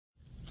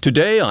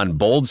Today on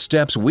Bold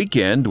Steps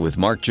Weekend with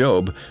Mark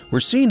Jobe, we're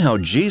seeing how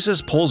Jesus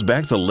pulls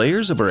back the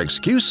layers of our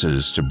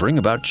excuses to bring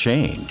about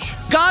change.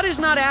 God is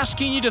not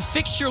asking you to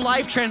fix your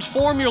life,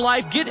 transform your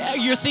life,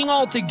 get your thing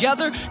all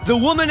together. The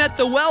woman at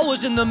the well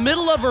was in the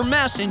middle of her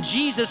mess, and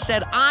Jesus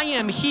said, I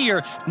am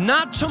here,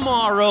 not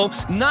tomorrow,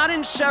 not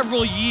in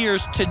several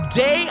years.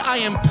 Today I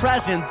am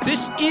present.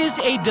 This is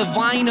a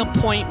divine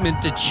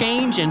appointment to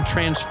change and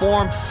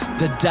transform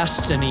the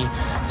destiny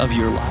of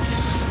your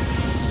life.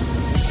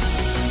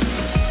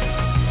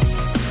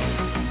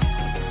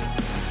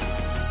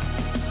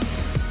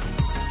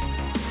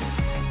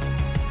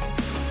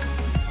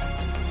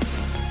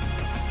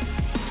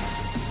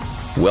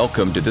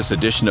 Welcome to this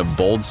edition of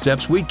Bold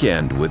Steps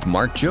Weekend with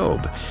Mark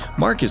Jobe.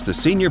 Mark is the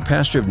senior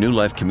pastor of New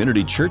Life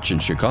Community Church in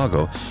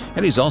Chicago,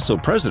 and he's also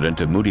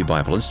president of Moody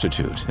Bible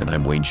Institute, and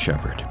I'm Wayne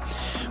Shepherd.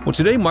 Well,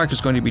 today Mark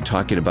is going to be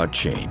talking about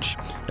change.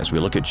 As we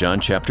look at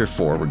John chapter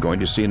 4, we're going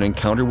to see an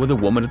encounter with a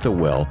woman at the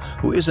well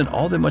who isn't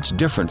all that much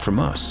different from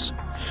us.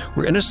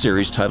 We're in a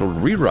series titled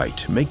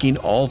Rewrite, Making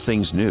All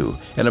Things New,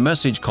 and a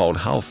message called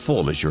How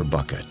Full Is Your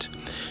Bucket?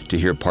 To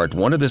hear part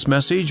one of this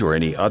message or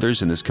any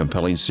others in this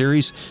compelling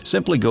series,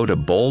 simply go to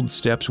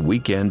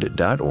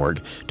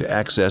boldstepsweekend.org to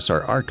access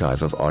our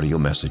archive of audio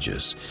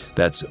messages.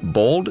 That's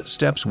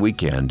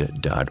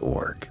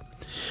boldstepsweekend.org.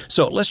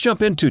 So let's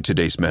jump into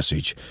today's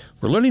message.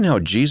 We're learning how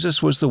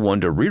Jesus was the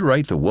one to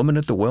rewrite the woman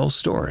at the well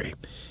story.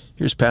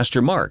 Here's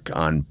Pastor Mark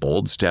on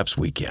Bold Steps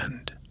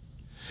Weekend.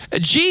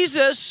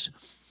 Jesus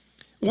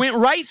went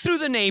right through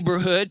the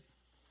neighborhood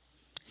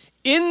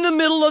in the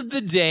middle of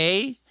the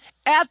day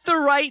at the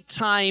right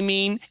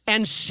timing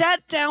and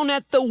sat down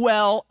at the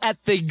well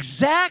at the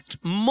exact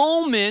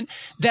moment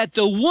that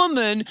the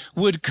woman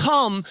would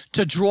come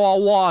to draw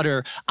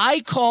water. I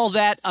call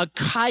that a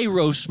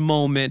kairos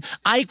moment.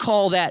 I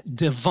call that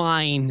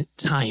divine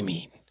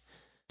timing.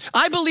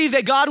 I believe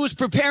that God was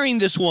preparing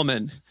this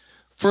woman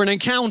for an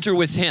encounter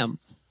with him.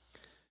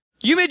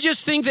 You may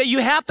just think that you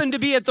happen to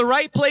be at the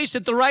right place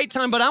at the right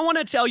time, but I want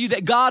to tell you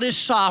that God is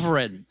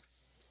sovereign.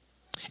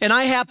 And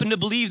I happen to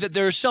believe that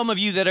there are some of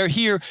you that are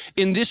here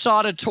in this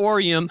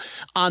auditorium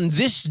on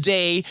this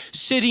day,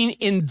 sitting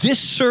in this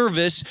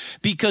service,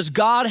 because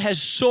God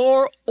has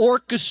so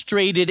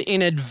orchestrated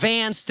in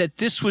advance that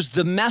this was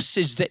the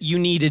message that you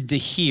needed to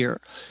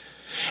hear.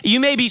 You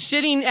may be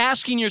sitting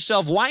asking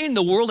yourself, why in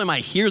the world am I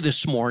here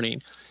this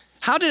morning?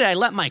 How did I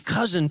let my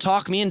cousin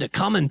talk me into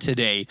coming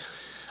today?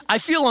 I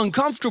feel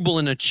uncomfortable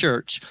in a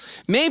church.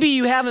 Maybe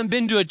you haven't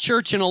been to a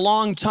church in a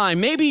long time.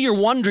 Maybe you're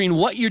wondering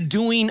what you're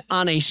doing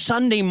on a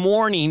Sunday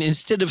morning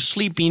instead of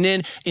sleeping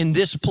in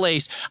this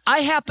place.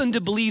 I happen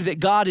to believe that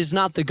God is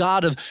not the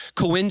God of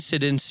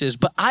coincidences,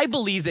 but I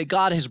believe that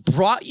God has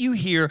brought you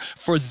here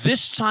for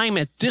this time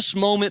at this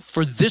moment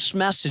for this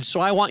message. So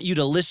I want you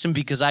to listen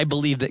because I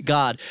believe that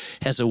God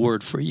has a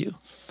word for you.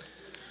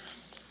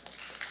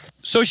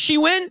 So she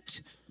went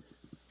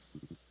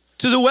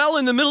to the well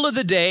in the middle of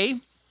the day,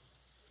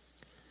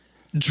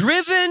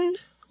 driven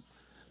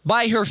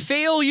by her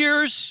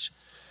failures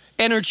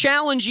and her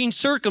challenging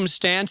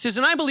circumstances.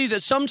 And I believe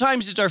that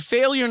sometimes it's our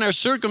failure and our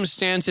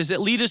circumstances that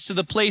lead us to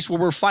the place where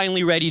we're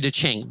finally ready to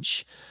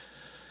change.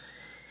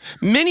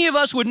 Many of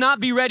us would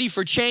not be ready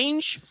for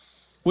change,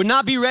 would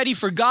not be ready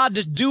for God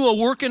to do a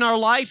work in our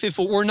life if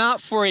it were not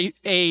for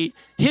a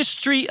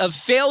history of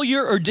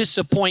failure or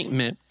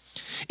disappointment.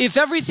 If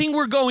everything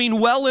were going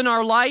well in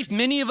our life,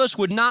 many of us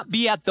would not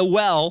be at the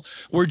well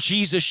where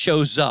Jesus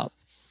shows up.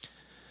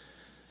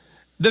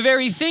 The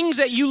very things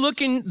that you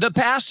look in the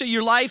past of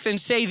your life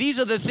and say, these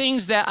are the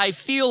things that I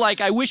feel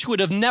like I wish would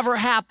have never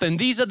happened.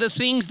 These are the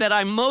things that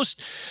I'm most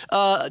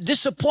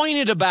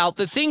disappointed about,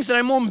 the things that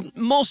I'm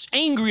most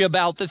angry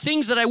about, the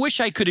things that I wish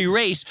I could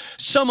erase.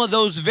 Some of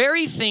those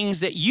very things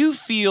that you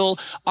feel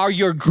are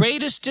your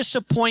greatest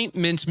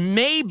disappointments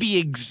may be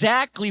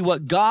exactly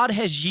what God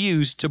has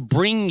used to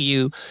bring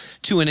you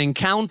to an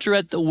encounter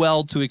at the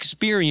well, to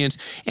experience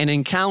and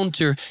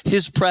encounter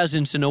his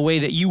presence in a way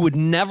that you would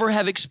never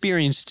have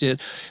experienced it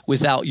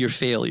without your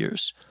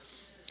failures.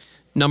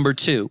 Number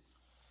two,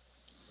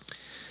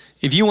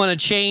 if you want to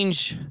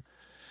change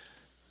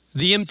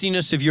the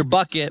emptiness of your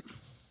bucket,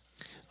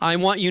 I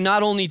want you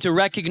not only to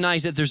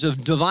recognize that there's a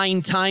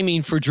divine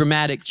timing for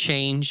dramatic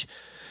change,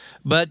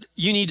 but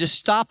you need to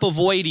stop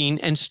avoiding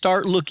and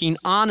start looking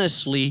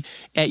honestly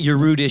at your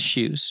root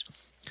issues.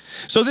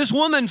 So this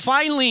woman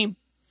finally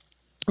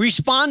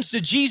responds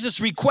to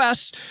Jesus'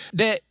 request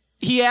that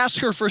he asked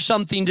her for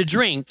something to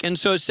drink. And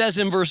so it says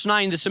in verse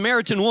 9, the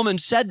Samaritan woman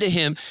said to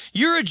him,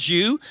 "You're a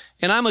Jew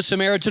and I'm a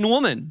Samaritan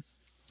woman.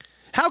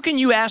 How can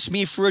you ask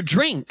me for a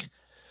drink?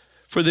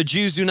 For the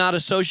Jews do not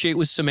associate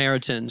with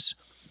Samaritans."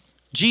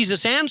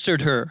 Jesus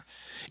answered her,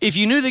 "If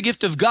you knew the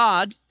gift of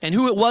God and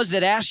who it was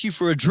that asked you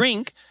for a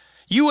drink,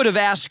 you would have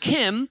asked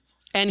him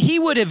and he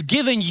would have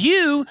given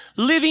you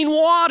living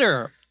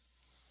water."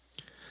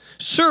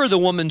 "Sir," the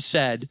woman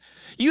said,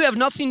 "you have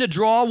nothing to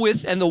draw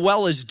with and the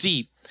well is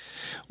deep.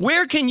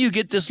 Where can you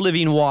get this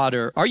living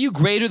water? Are you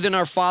greater than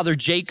our father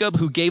Jacob,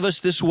 who gave us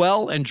this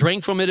well and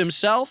drank from it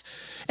himself,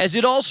 as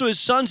did also his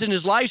sons and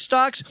his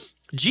livestock?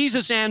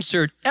 Jesus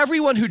answered,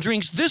 everyone who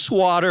drinks this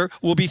water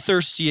will be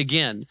thirsty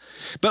again.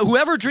 But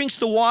whoever drinks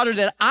the water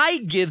that I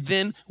give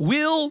them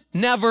will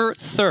never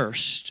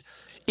thirst.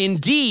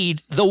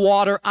 Indeed, the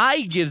water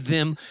I give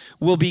them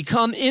will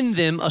become in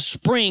them a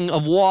spring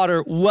of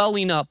water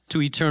welling up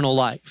to eternal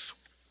life.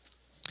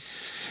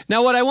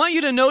 Now, what I want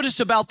you to notice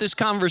about this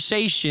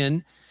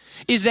conversation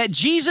is that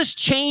Jesus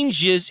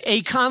changes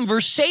a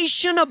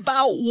conversation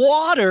about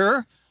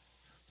water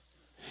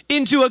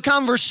into a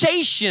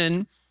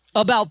conversation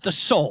about the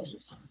soul.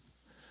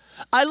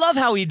 I love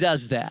how he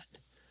does that.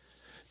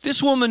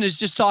 This woman is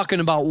just talking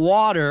about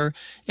water,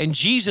 and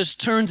Jesus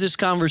turns this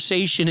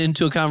conversation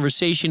into a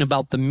conversation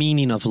about the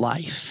meaning of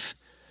life.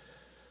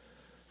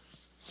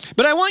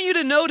 But I want you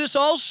to notice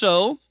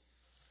also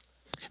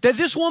that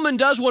this woman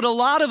does what a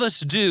lot of us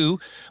do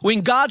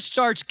when God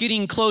starts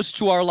getting close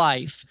to our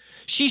life.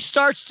 She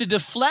starts to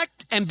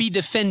deflect and be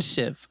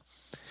defensive.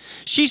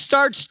 She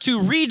starts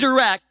to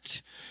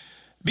redirect,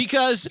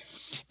 because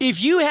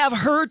if you have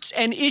hurts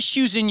and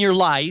issues in your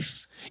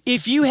life,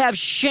 if you have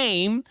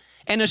shame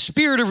and a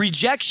spirit of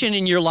rejection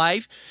in your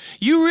life,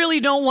 you really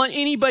don't want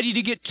anybody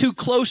to get too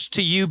close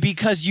to you,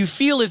 because you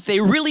feel if they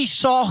really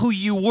saw who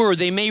you were,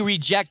 they may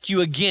reject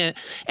you again,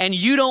 and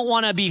you don't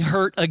want to be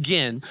hurt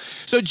again.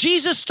 So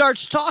Jesus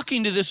starts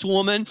talking to this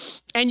woman,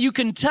 and you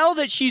can tell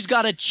that she's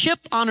got a chip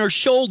on her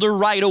shoulder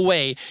right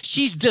away.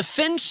 She's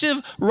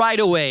defensive right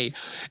away.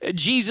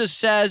 Jesus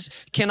says,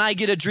 "Can I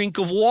get a drink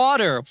of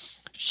water?"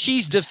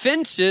 She's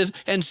defensive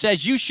and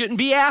says, "You shouldn't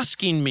be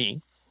asking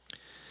me."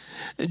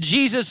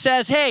 Jesus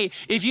says, "Hey,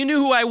 if you knew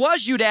who I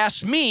was, you'd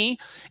ask me."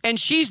 And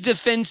she's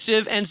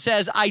defensive and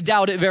says, "I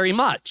doubt it very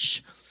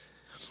much."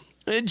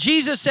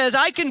 Jesus says,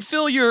 I can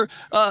fill your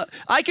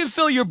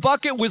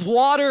bucket with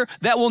water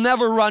that will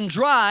never run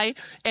dry."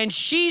 And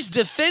she's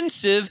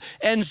defensive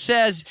and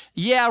says,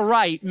 "Yeah,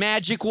 right,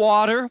 magic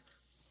water."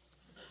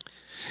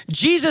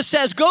 Jesus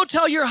says, "Go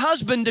tell your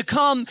husband to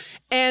come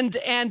and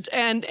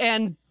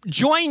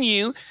join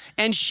you."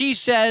 And she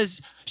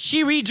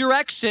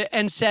redirects it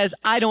and says,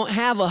 "I don't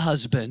have a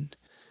husband."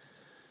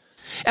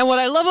 And what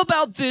I love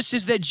about this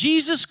is that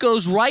Jesus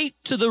goes right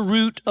to the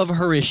root of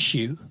her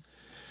issue.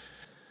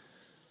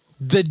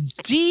 The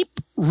deep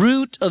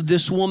root of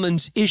this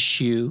woman's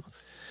issue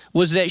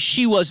was that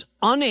she was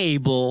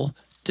unable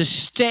to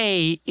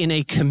stay in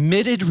a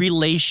committed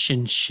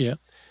relationship.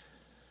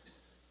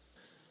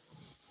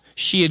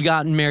 She had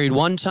gotten married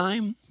one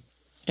time,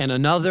 and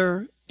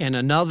another, and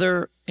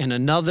another, and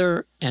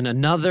another, and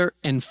another,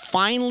 and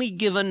finally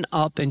given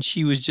up, and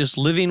she was just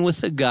living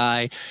with a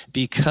guy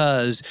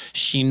because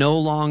she no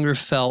longer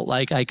felt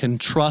like I can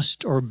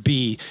trust or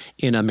be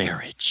in a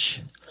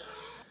marriage.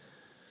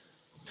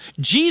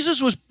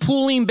 Jesus was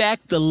pulling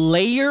back the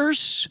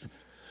layers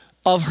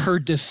of her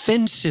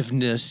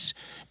defensiveness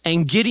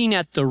and getting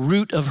at the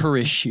root of her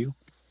issue.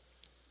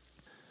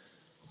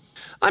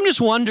 I'm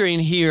just wondering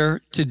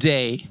here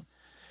today,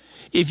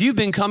 if you've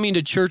been coming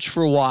to church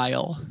for a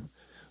while,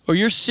 or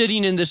you're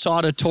sitting in this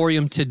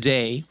auditorium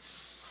today,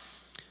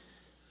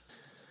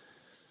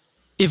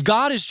 if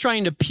God is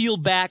trying to peel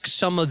back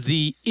some of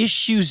the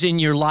issues in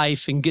your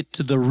life and get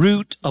to the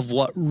root of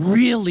what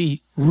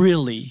really,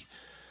 really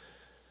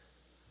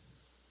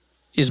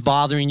is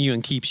bothering you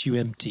and keeps you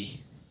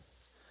empty.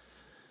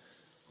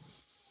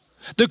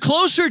 The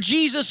closer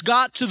Jesus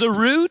got to the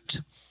root,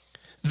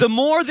 the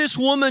more this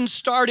woman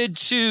started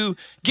to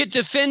get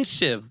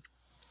defensive.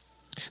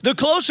 The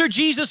closer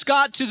Jesus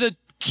got to the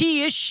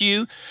key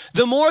issue,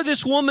 the more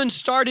this woman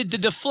started to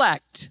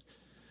deflect.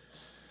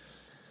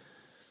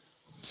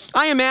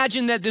 I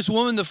imagine that this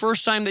woman, the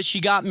first time that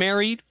she got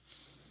married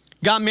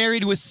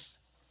with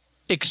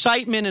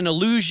excitement and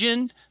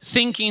illusion,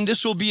 thinking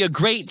this will be a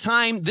great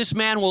time, this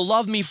man will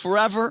love me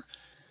forever.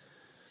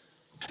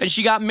 And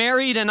she got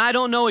married, and I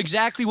don't know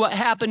exactly what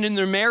happened in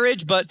their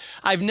marriage, but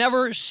I've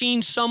never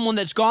seen someone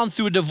that's gone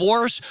through a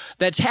divorce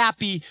that's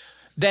happy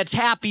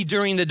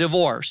during the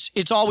divorce.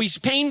 It's always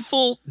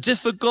painful,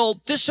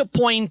 difficult,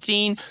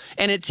 disappointing,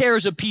 and it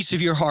tears a piece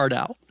of your heart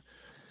out.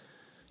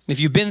 If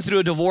you've been through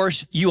a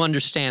divorce, you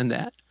understand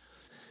that.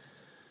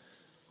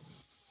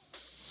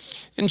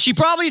 And she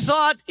probably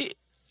thought,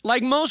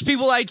 like most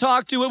people I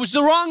talked to, it was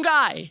the wrong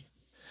guy.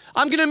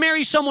 I'm going to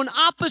marry someone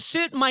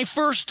opposite my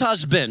first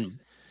husband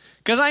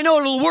because I know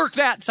it'll work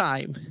that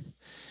time.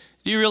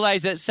 Do you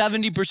realize that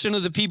 70%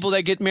 of the people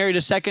that get married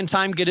a second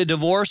time get a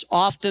divorce,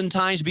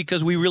 oftentimes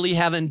because we really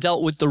haven't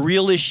dealt with the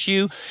real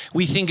issue?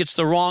 We think it's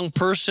the wrong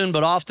person,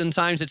 but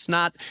oftentimes it's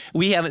not.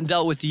 We haven't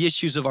dealt with the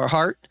issues of our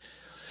heart.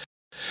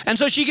 And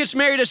so she gets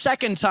married a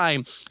second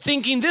time,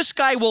 thinking this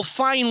guy will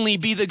finally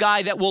be the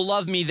guy that will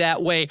love me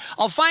that way.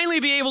 I'll finally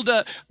be able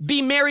to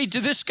be married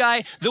to this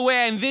guy the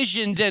way I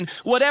envisioned, and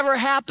whatever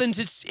happens,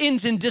 it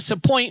ends in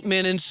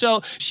disappointment. And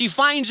so she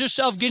finds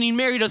herself getting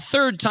married a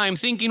third time,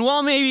 thinking,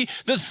 well, maybe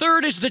the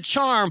third is the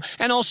charm,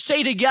 and I'll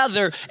stay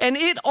together. And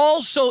it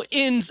also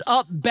ends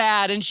up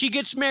bad, and she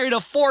gets married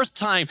a fourth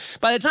time.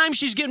 By the time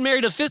she's getting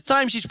married a fifth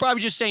time, she's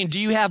probably just saying, do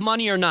you have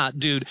money or not,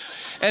 dude?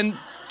 And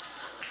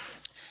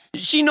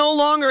She no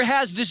longer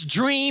has this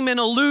dream and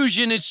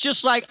illusion. It's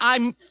just like,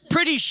 I'm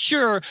pretty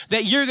sure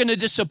that you're going to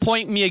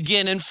disappoint me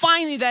again. And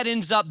finally, that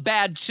ends up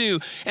bad too.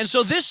 And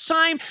so this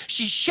time,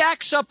 she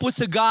shacks up with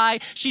the guy.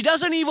 She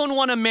doesn't even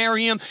want to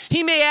marry him.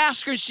 He may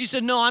ask her. She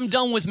said, no, I'm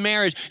done with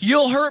marriage.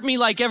 You'll hurt me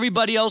like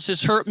everybody else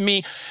has hurt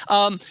me.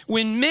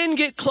 When men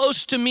get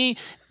close to me,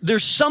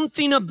 there's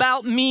something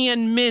about me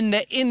and men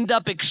that end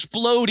up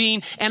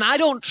exploding, and I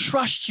don't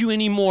trust you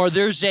anymore.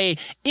 There's a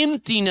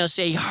emptiness,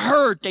 a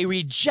hurt, a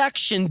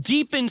rejection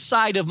deep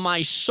inside of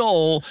my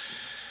soul,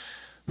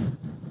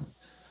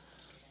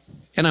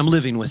 and I'm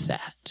living with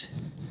that.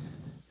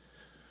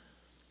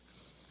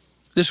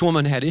 This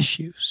woman had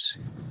issues,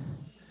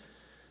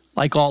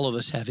 like all of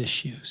us have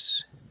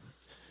issues.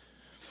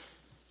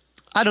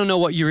 I don't know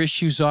what your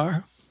issues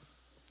are,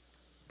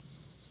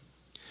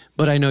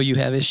 but I know you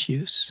have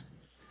issues.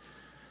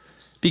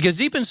 Because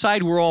deep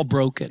inside, we're all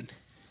broken.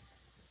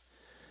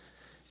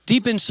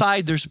 Deep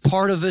inside, there's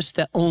part of us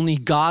that only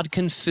God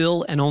can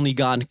fill and only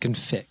God can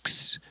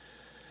fix.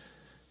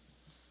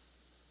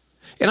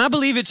 And I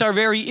believe it's our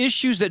very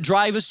issues that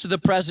drive us to the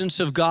presence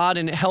of God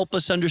and help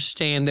us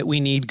understand that we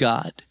need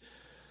God.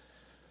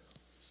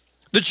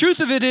 The truth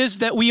of it is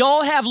that we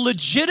all have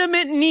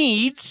legitimate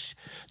needs.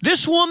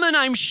 This woman,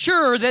 I'm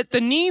sure that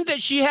the need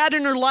that she had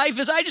in her life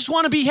is, I just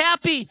want to be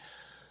happy.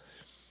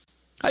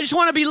 I just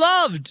want to be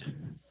loved.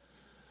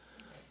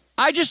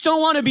 I just don't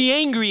want to be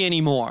angry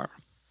anymore.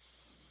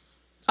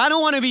 I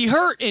don't want to be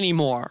hurt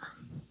anymore.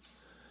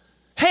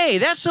 Hey,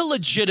 that's a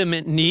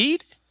legitimate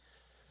need.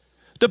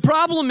 The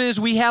problem is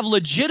we have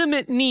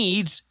legitimate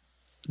needs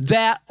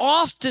that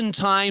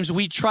oftentimes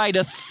we try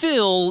to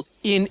fill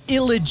in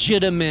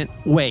illegitimate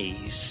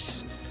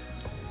ways.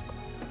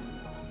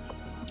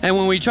 And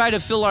when we try to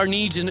fill our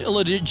needs in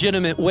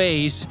illegitimate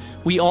ways,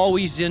 we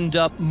always end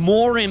up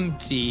more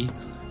empty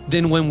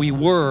than when we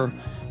were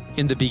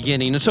in the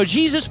beginning. And so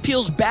Jesus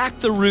peels back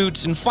the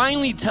roots and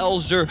finally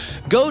tells her,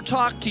 go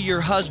talk to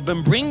your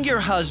husband, bring your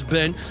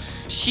husband.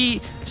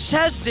 She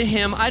says to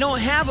him, I don't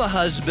have a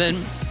husband.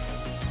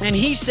 And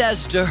he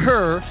says to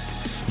her,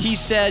 he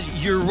said,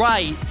 you're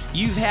right.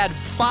 You've had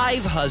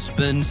 5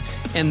 husbands,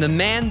 and the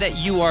man that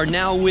you are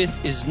now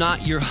with is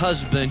not your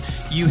husband.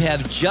 You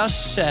have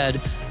just said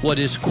what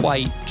is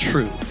quite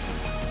true.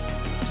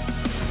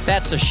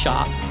 That's a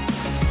shock.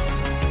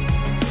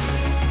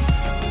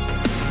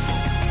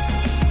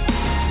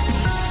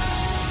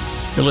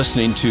 You're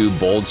listening to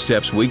Bold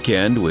Steps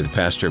Weekend with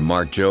Pastor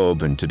Mark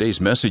Jobe, and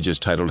today's message is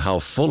titled, How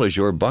Full is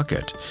Your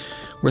Bucket?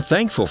 We're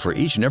thankful for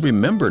each and every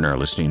member in our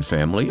listening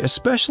family,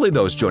 especially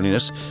those joining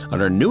us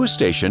on our newest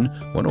station,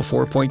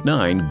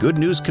 104.9 Good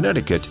News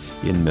Connecticut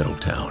in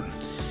Middletown.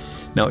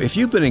 Now, if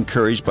you've been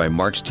encouraged by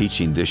Mark's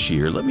teaching this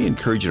year, let me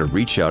encourage you to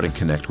reach out and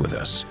connect with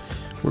us.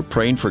 We're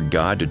praying for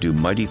God to do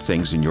mighty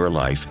things in your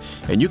life,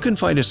 and you can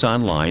find us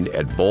online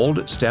at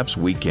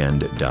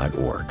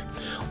boldstepsweekend.org.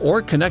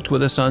 Or connect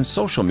with us on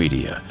social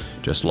media.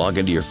 Just log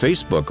into your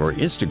Facebook or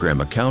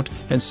Instagram account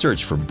and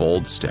search for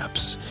Bold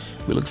Steps.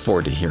 We look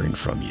forward to hearing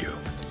from you.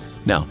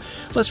 Now,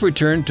 let's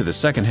return to the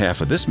second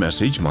half of this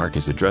message. Mark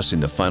is addressing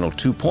the final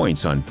 2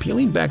 points on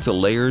peeling back the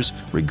layers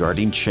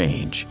regarding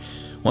change.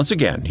 Once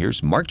again,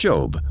 here's Mark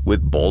Jobe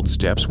with Bold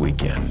Steps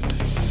Weekend.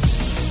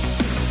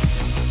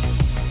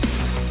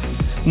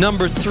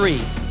 Number 3,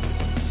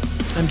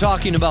 I'm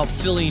talking about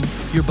filling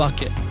your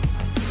bucket.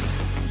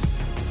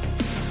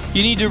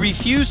 You need to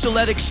refuse to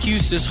let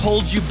excuses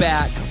hold you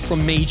back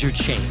from major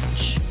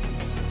change.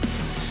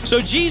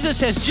 So Jesus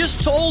has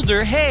just told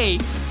her, hey,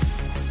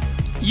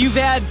 you've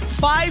had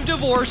 5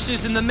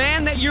 divorces and the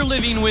man that you're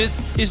living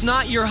with is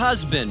not your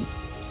husband.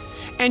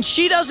 And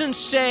she doesn't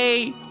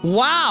say,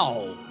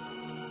 wow,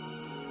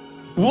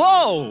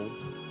 whoa,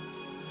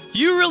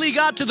 you really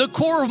got to the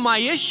core of my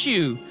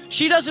issue.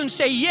 She doesn't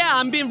say, yeah,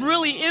 I'm being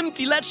really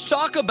empty. Let's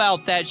talk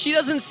about that. She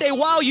doesn't say,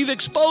 wow, you've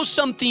exposed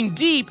something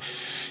deep.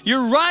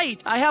 You're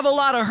right. I have a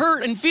lot of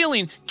hurt and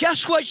feeling.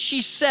 Guess what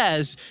she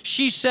says?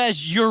 She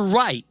says, you're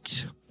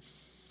right.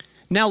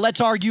 Now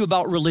let's argue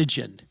about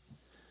religion.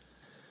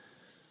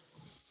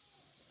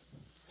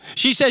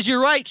 She says, you're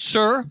right,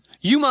 sir.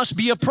 You must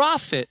be a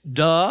prophet.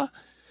 Duh.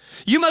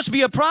 You must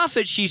be a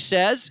prophet, she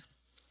says.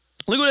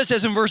 Look what it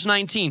says in verse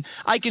 19.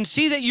 I can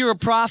see that you're a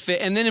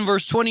prophet. And then in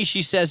verse 20,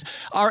 she says,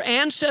 our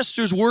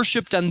ancestors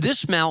worshiped on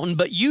this mountain,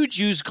 but you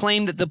Jews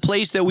claim that the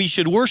place that we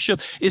should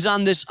worship is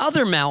on this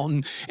other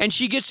mountain. And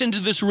she gets into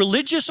this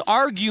religious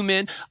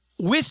argument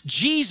with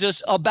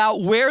Jesus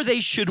about where they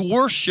should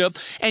worship.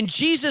 And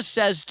Jesus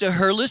says to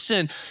her,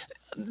 listen,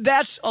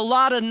 that's a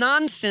lot of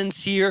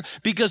nonsense here,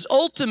 because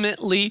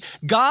ultimately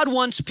God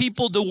wants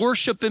people to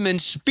worship him in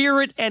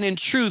spirit and in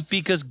truth,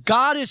 because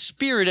God is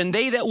spirit and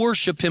they that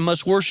worship him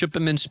must worship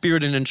him in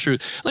spirit and in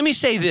truth. Let me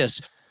say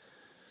this.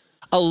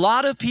 A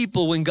lot of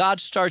people, when God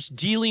starts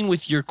dealing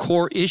with your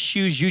core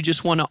issues, you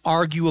just want to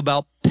argue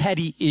about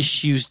petty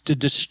issues to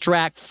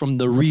distract from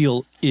the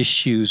real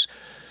issues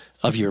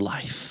of your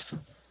life.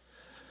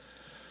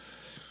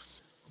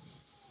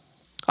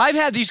 I've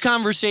had these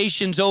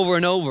conversations over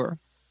and over.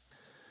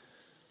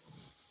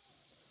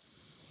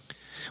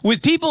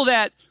 with people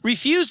that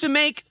refuse to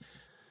make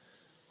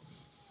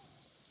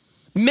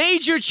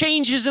major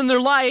changes in their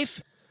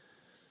life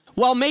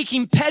while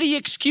making petty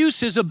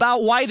excuses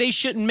about why they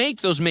shouldn't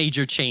make those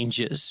major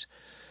changes.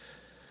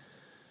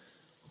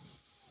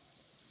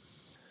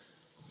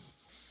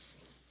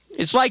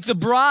 It's like the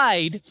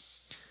bride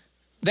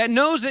that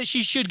knows that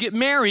she should get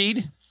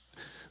married,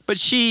 but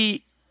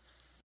she's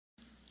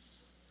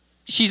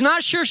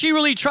not sure she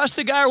really trusts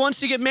the guy or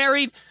wants to get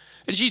married,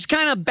 and she's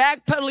kind of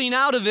backpedaling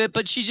out of it,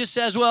 but she just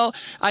says, well,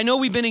 I know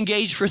we've been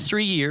engaged for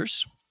 3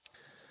 years,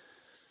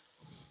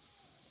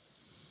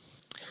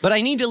 but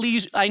I need to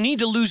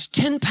lose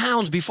 10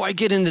 pounds before I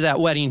get into that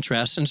wedding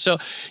dress. And so,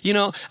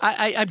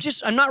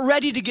 I'm not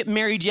ready to get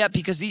married yet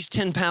because these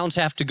 10 pounds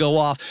have to go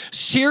off.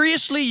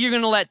 Seriously, you're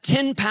going to let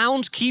 10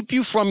 pounds keep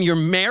you from your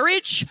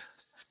marriage?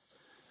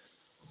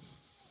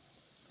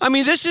 I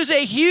mean, this is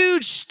a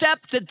huge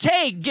step to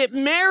take, get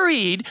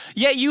married,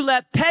 yet you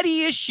let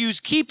petty issues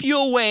keep you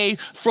away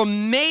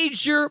from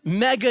major,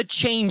 mega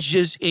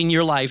changes in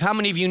your life. How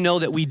many of you know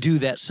that we do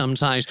that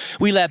sometimes?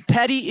 We let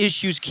petty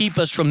issues keep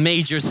us from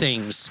major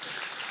things.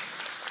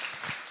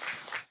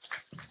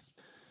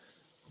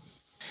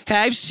 Hey,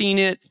 I've seen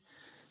it.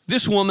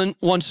 This woman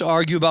wants to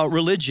argue about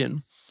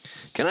religion.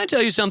 Can I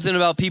tell you something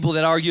about people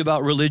that argue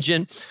about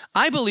religion?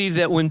 I believe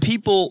that when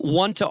people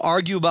want to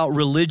argue about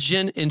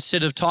religion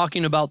instead of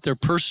talking about their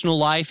personal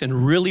life and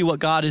really what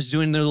God is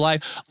doing in their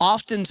life,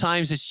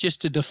 oftentimes it's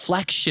just a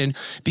deflection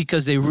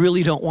because they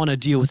really don't want to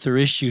deal with their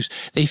issues.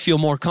 They feel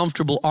more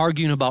comfortable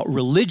arguing about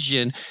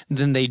religion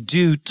than they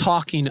do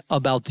talking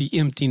about the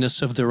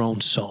emptiness of their own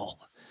soul.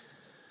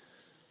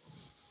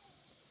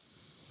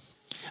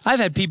 I've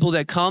had people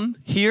that come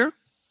here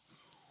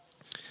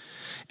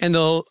and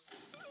they'll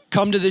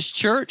come to this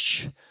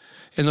church,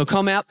 and they'll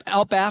come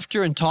up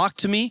after and talk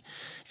to me,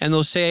 and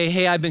they'll say,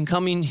 hey, I've been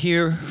coming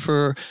here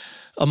for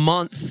a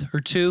month or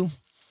two,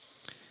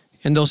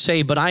 and they'll say,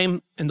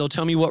 and they'll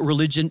tell me what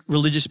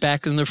religious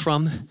background they're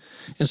from,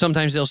 and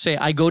sometimes they'll say,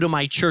 I go to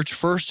my church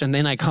first, and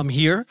then I come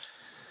here,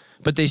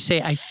 but they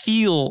say, I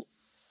feel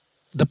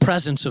the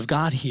presence of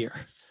God here,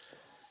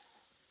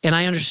 and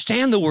I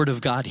understand the Word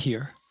of God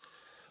here,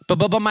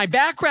 but my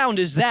background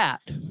is that,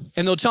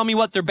 and they'll tell me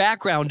what their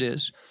background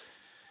is.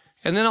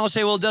 And then I'll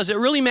say, well, does it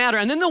really matter?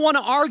 And then they'll want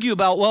to argue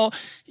about, well,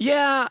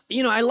 yeah,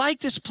 I like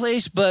this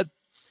place, but,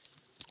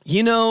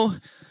 you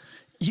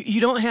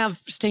don't have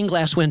stained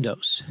glass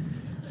windows.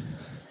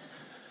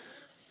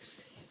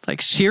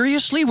 Like,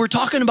 seriously? We're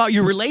talking about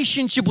your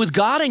relationship with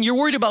God and you're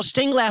worried about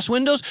stained glass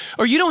windows?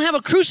 Or you don't have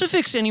a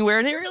crucifix anywhere?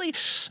 And it really,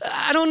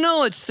 I don't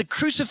know, it's the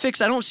crucifix.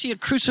 I don't see a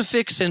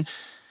crucifix. And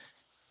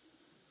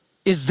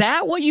is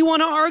that what you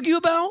want to argue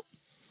about?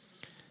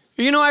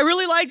 I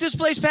really like this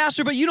place,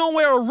 Pastor, but you don't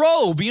wear a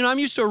robe. I'm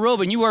used to a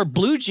robe and you wear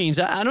blue jeans.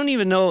 I don't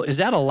even know, is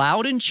that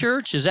allowed in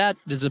church? Is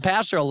the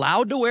pastor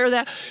allowed to wear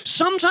that?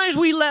 Sometimes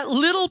we let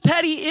little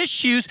petty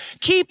issues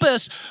keep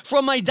us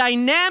from a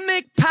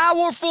dynamic,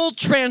 powerful,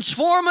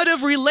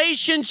 transformative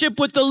relationship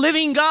with the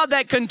living God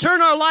that can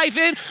turn our life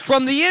in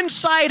from the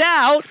inside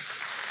out.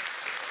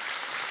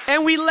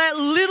 And we let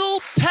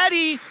little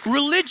petty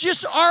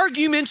religious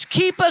arguments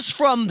keep us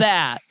from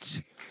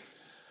that.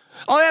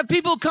 I'll have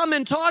people come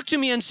and talk to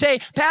me and say,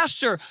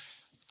 Pastor,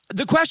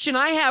 the question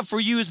I have for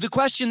you is the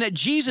question that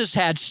Jesus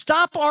had.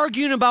 Stop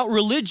arguing about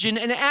religion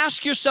and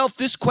ask yourself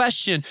this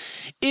question.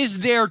 Is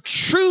there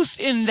truth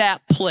in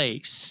that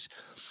place?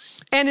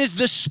 And is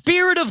the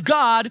Spirit of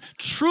God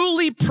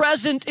truly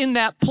present in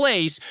that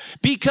place?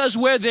 Because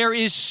where there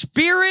is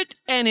Spirit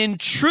and in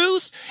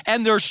truth,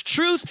 and there's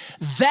truth,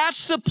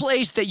 that's the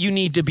place that you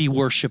need to be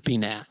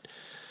worshiping at.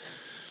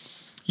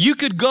 You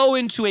could go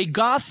into a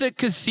Gothic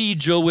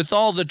cathedral with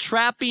all the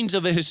trappings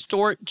of a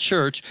historic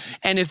church,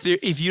 and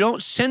if you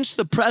don't sense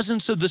the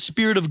presence of the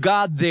Spirit of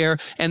God there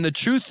and the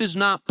truth is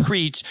not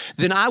preached,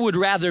 then I would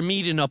rather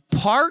meet in a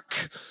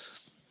park,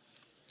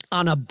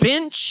 on a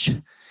bench,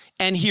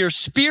 and hear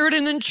Spirit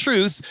and in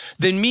truth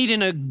than meet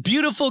in a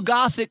beautiful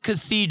Gothic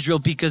cathedral,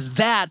 because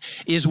that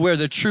is where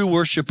the true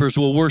worshipers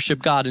will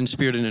worship God in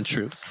spirit and in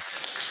truth.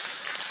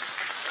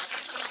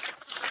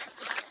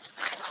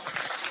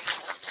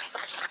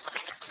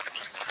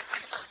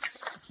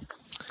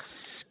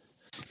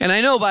 And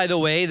I know, by the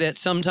way, that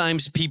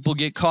sometimes people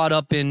get caught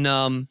up in,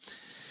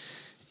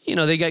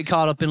 they get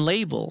caught up in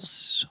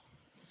labels.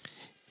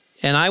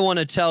 And I want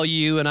to tell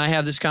you, and I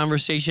have this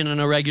conversation on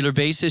a regular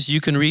basis,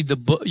 you can read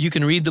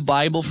the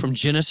Bible from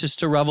Genesis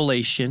to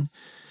Revelation.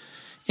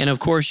 And of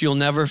course, you'll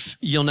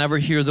never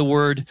hear the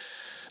word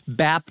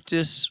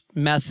Baptist,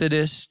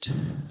 Methodist,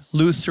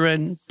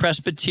 Lutheran,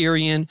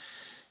 Presbyterian,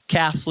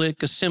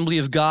 Catholic, Assembly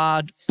of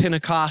God,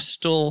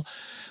 Pentecostal.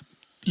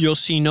 You'll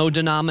see no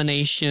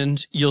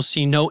denominations. You'll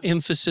see no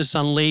emphasis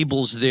on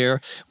labels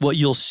there. What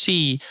you'll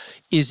see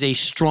is a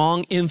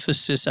strong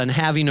emphasis on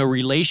having a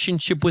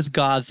relationship with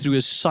God through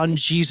His Son,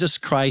 Jesus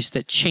Christ,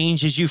 that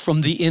changes you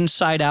from the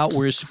inside out,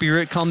 where His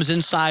Spirit comes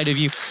inside of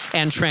you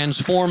and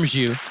transforms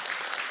you.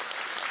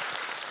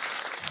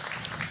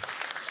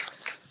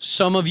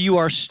 Some of you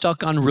are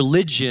stuck on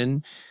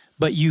religion,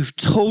 but you've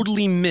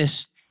totally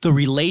missed the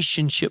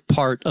relationship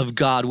part of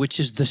God, which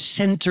is the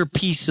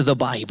centerpiece of the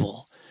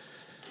Bible.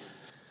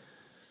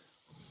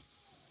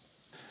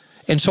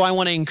 And so I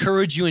want to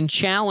encourage you and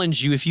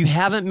challenge you. If you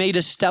haven't made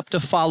a step to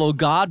follow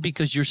God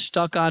because you're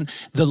stuck on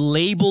the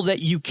label that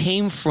you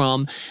came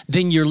from,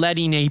 then you're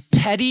letting a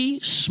petty,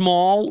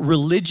 small,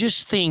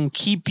 religious thing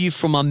keep you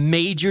from a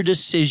major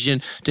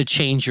decision to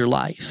change your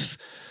life.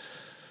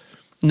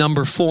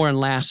 Number 4, and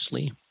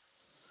lastly,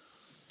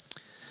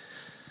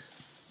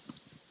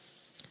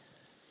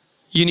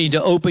 you need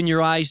to open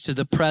your eyes to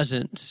the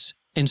presence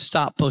and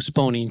stop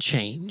postponing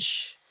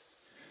change.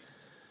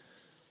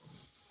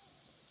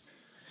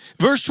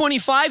 Verse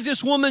 25,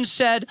 this woman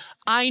said,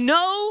 I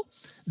know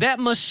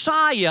that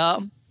Messiah,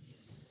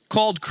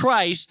 called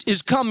Christ,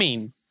 is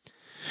coming.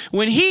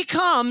 When he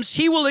comes,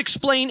 he will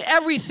explain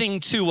everything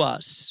to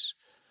us.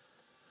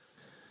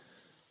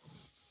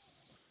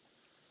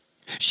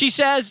 She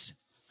says,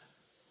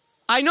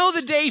 I know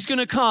the day's going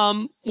to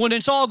come when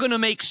it's all going to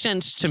make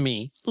sense to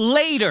me.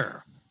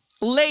 Later,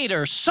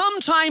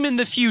 sometime in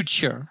the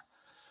future,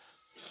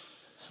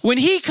 when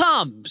he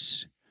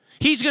comes,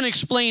 he's going to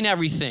explain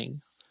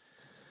everything.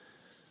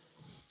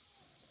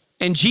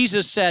 And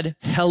Jesus said,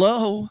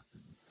 hello,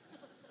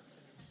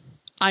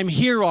 I'm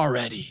here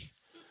already.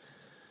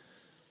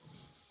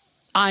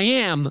 I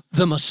am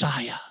the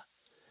Messiah.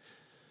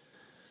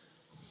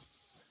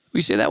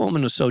 We say that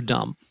woman was so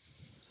dumb.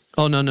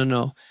 Oh,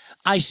 no.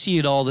 I see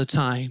it all the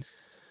time.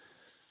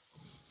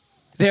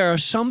 There are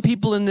some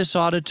people in this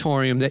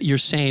auditorium that you're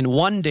saying,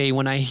 one day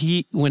when I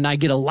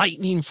get a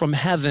lightning from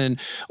heaven,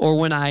 or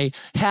when I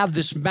have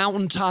this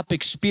mountaintop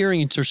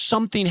experience or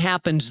something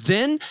happens,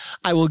 then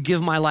I will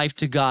give my life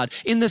to God.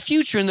 In the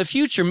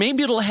future,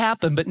 maybe it'll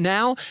happen, but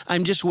now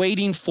I'm just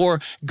waiting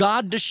for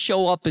God to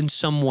show up in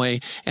some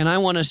way. And I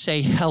want to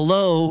say,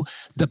 hello,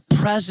 the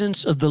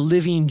presence of the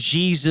living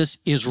Jesus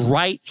is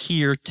right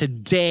here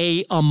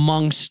today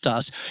amongst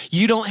us.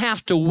 You don't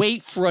have to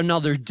wait for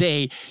another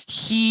day.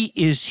 He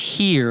is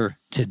here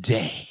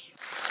today.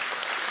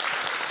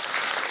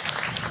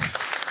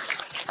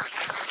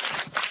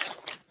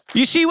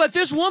 You see, what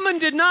this woman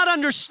did not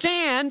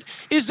understand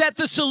is that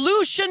the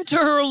solution to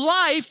her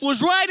life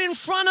was right in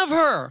front of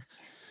her.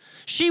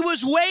 She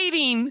was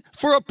waiting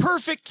for a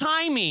perfect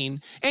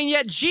timing, and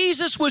yet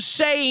Jesus was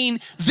saying,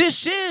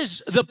 this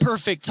is the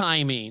perfect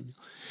timing.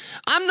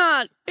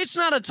 It's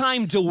not a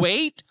time to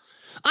wait.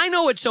 I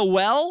know it's a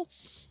well.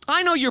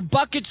 I know your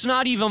bucket's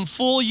not even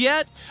full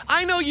yet.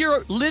 I know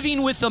you're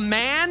living with a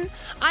man.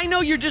 I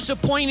know you're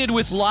disappointed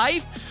with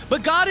life.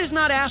 But God is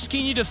not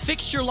asking you to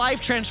fix your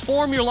life,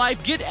 transform your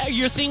life, get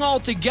your thing all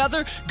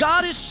together.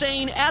 God is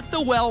saying at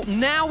the well,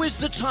 now is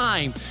the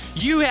time.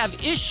 You have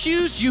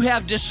issues, you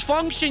have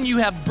dysfunction, you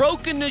have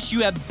brokenness,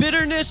 you have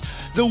bitterness.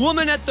 The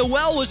woman at the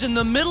well was in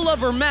the middle of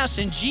her mess,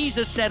 and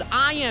Jesus said,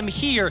 I am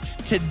here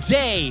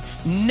today,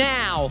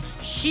 now,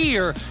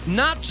 here,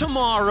 not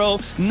tomorrow,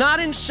 not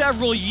in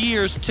several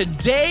years.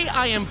 Today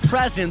I am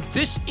present.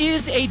 This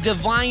is a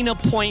divine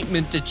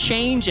appointment to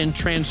change and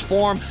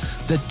transform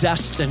the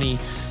destiny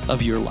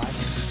of your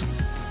life.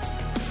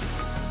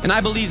 And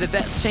I believe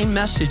that same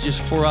message is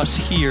for us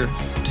here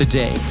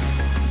today.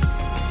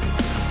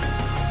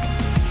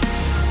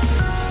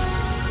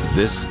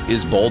 This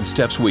is Bold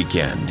Steps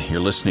Weekend. You're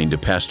listening to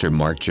Pastor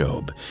Mark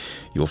Jobe.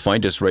 You'll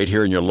find us right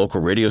here in your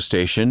local radio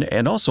station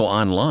and also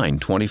online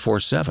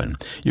 24/7.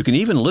 You can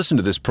even listen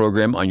to this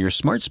program on your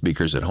smart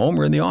speakers at home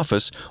or in the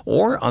office,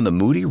 or on the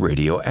Moody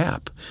Radio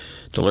app.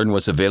 To learn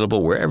what's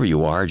available wherever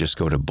you are, just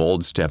go to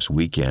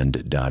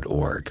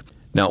boldstepsweekend.org.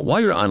 Now,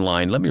 while you're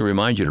online, let me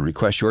remind you to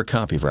request your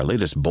copy of our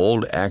latest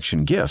Bold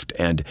Action gift.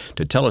 And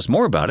to tell us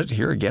more about it,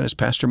 here again is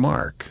Pastor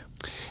Mark.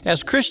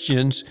 As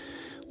Christians,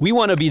 we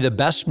want to be the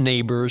best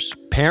neighbors,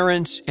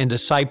 parents, and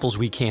disciples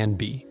we can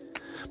be.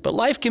 But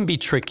life can be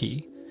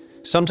tricky.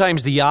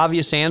 Sometimes the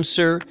obvious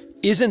answer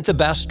isn't the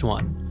best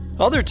one.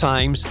 Other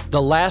times,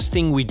 the last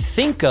thing we'd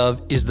think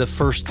of is the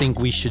first thing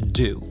we should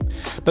do.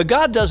 But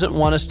God doesn't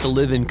want us to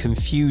live in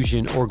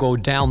confusion or go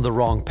down the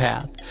wrong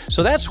path.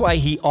 So that's why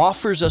He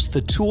offers us the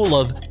tool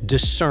of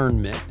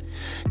discernment.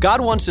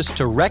 God wants us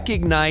to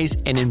recognize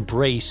and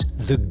embrace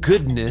the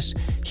goodness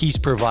He's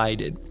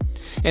provided.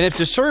 And if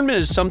discernment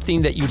is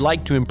something that you'd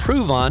like to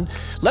improve on,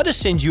 let us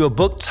send you a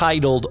book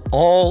titled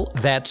All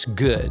That's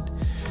Good.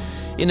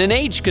 In an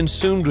age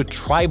consumed with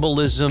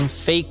tribalism,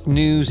 fake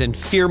news, and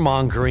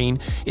fear-mongering,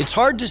 it's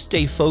hard to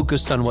stay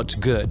focused on what's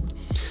good.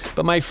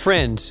 But my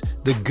friends,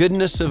 the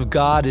goodness of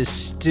God is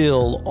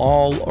still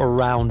all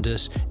around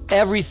us.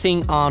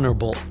 Everything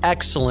honorable,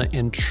 excellent,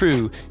 and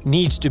true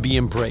needs to be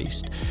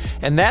embraced.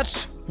 And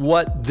that's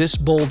what this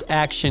Bold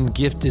Action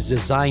gift is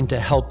designed to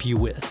help you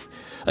with.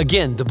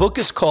 Again, the book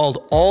is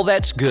called All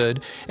That's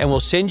Good, and we'll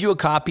send you a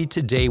copy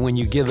today when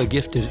you give a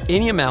gift of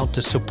any amount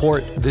to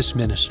support this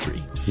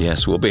ministry.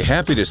 Yes, we'll be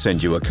happy to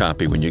send you a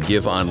copy when you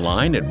give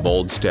online at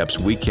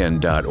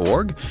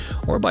boldstepsweekend.org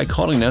or by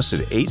calling us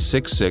at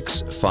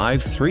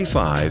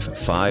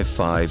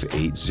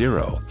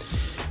 866-535-5580.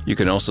 You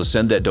can also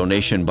send that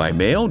donation by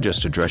mail.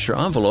 Just address your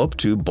envelope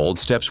to Bold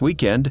Steps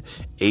Weekend,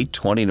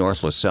 820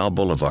 North LaSalle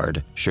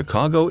Boulevard,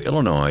 Chicago,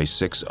 Illinois,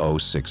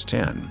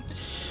 60610.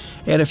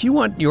 And if you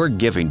want your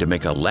giving to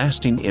make a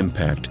lasting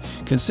impact,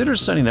 consider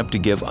signing up to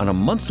give on a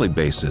monthly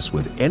basis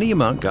with any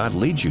amount God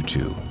leads you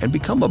to and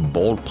become a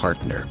Bold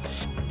partner.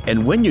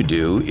 And when you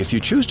do, if you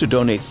choose to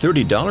donate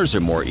 $30 or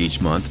more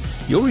each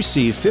month, you'll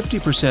receive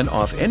 50%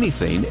 off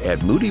anything at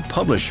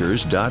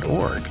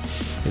moodypublishers.org.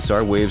 It's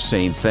our way of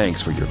saying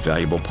thanks for your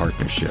valuable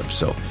partnership.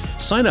 So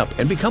sign up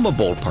and become a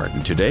Bold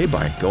partner today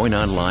by going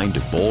online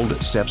to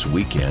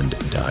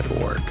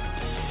boldstepsweekend.org.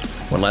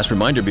 One last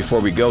reminder before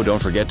we go,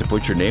 don't forget to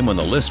put your name on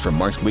the list for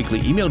Mark's weekly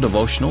email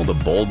devotional, The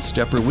Bold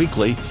Stepper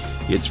Weekly.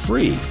 It's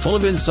free, full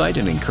of insight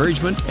and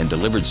encouragement, and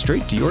delivered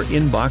straight to your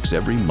inbox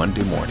every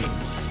Monday morning.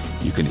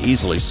 You can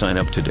easily sign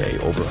up today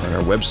over on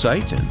our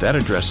website, and that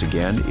address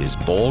again is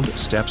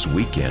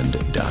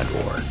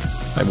boldstepsweekend.org.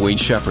 I'm Wayne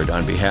Shepherd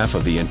on behalf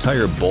of the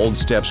entire Bold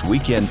Steps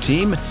Weekend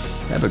team.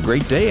 Have a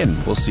great day,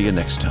 and we'll see you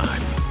next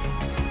time.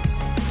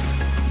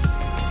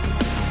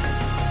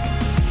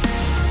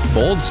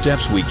 Bold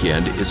Steps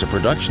Weekend is a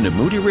production of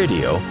Moody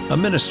Radio, a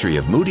ministry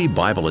of Moody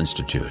Bible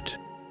Institute.